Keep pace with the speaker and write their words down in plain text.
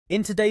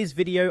In today's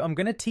video, I'm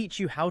going to teach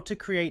you how to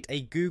create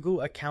a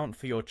Google account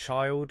for your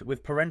child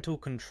with parental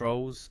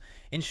controls,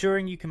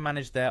 ensuring you can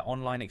manage their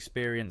online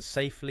experience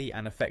safely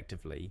and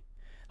effectively.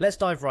 Let's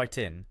dive right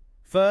in.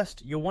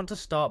 First, you'll want to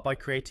start by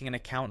creating an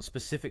account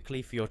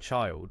specifically for your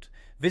child.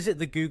 Visit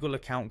the Google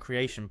account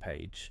creation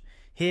page.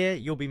 Here,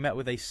 you'll be met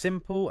with a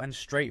simple and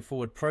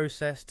straightforward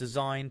process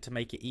designed to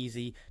make it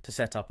easy to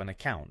set up an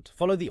account.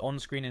 Follow the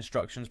on-screen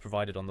instructions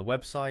provided on the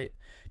website.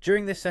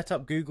 During this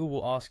setup, Google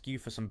will ask you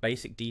for some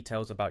basic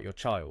details about your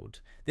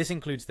child. This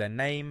includes their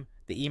name,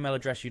 the email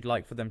address you'd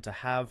like for them to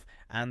have,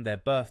 and their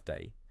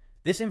birthday.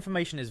 This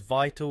information is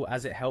vital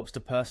as it helps to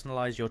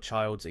personalize your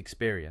child's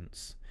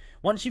experience.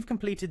 Once you've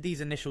completed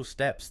these initial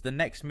steps, the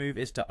next move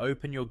is to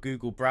open your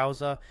Google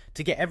browser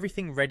to get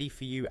everything ready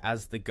for you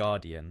as the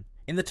guardian.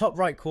 In the top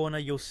right corner,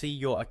 you'll see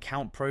your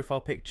account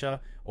profile picture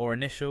or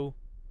initial,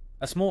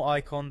 a small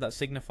icon that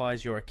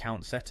signifies your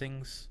account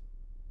settings.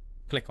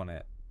 Click on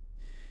it.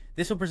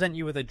 This will present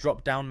you with a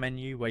drop-down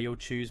menu where you'll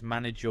choose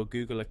Manage Your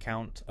Google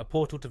Account, a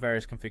portal to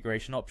various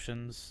configuration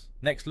options.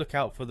 Next, look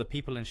out for the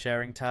People and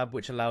Sharing tab,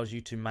 which allows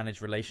you to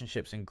manage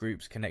relationships and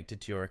groups connected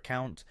to your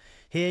account.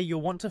 Here, you'll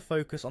want to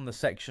focus on the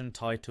section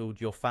titled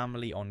Your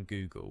Family on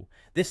Google.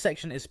 This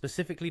section is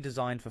specifically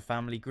designed for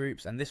family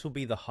groups, and this will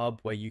be the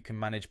hub where you can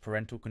manage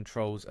parental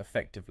controls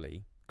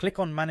effectively. Click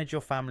on Manage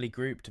Your Family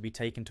Group to be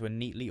taken to a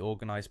neatly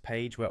organized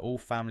page where all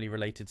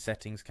family-related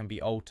settings can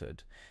be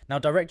altered. Now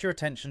direct your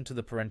attention to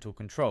the parental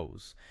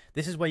controls.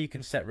 This is where you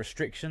can set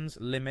restrictions,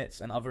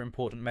 limits, and other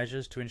important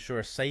measures to ensure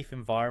a safe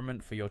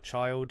environment for your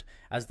child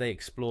as they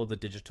explore the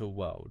digital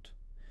world.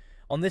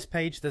 On this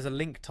page, there's a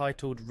link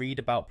titled Read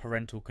About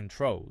Parental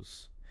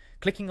Controls.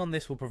 Clicking on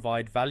this will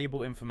provide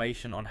valuable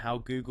information on how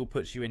Google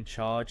puts you in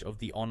charge of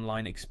the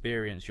online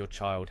experience your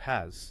child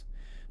has.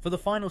 For the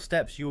final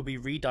steps, you will be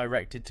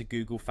redirected to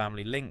Google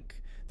Family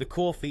Link, the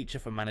core feature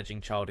for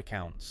managing child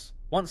accounts.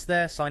 Once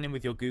there, sign in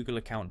with your Google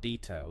account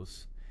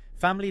details.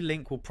 Family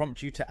Link will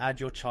prompt you to add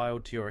your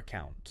child to your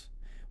account.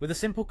 With a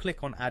simple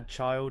click on Add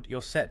Child,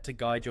 you're set to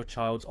guide your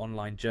child's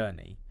online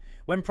journey.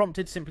 When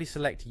prompted, simply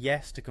select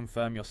Yes to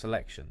confirm your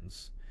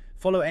selections.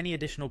 Follow any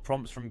additional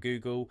prompts from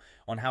Google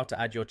on how to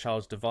add your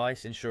child's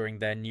device, ensuring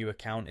their new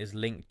account is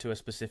linked to a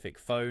specific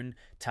phone,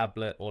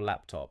 tablet, or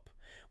laptop.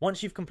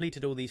 Once you've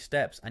completed all these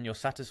steps and you're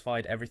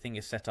satisfied everything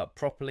is set up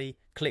properly,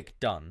 click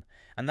Done.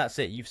 And that's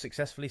it, you've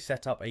successfully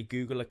set up a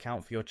Google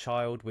account for your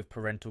child with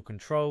parental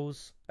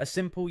controls. A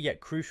simple yet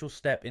crucial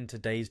step in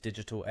today's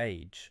digital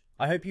age.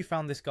 I hope you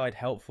found this guide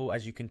helpful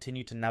as you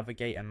continue to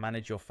navigate and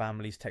manage your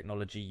family's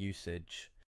technology usage.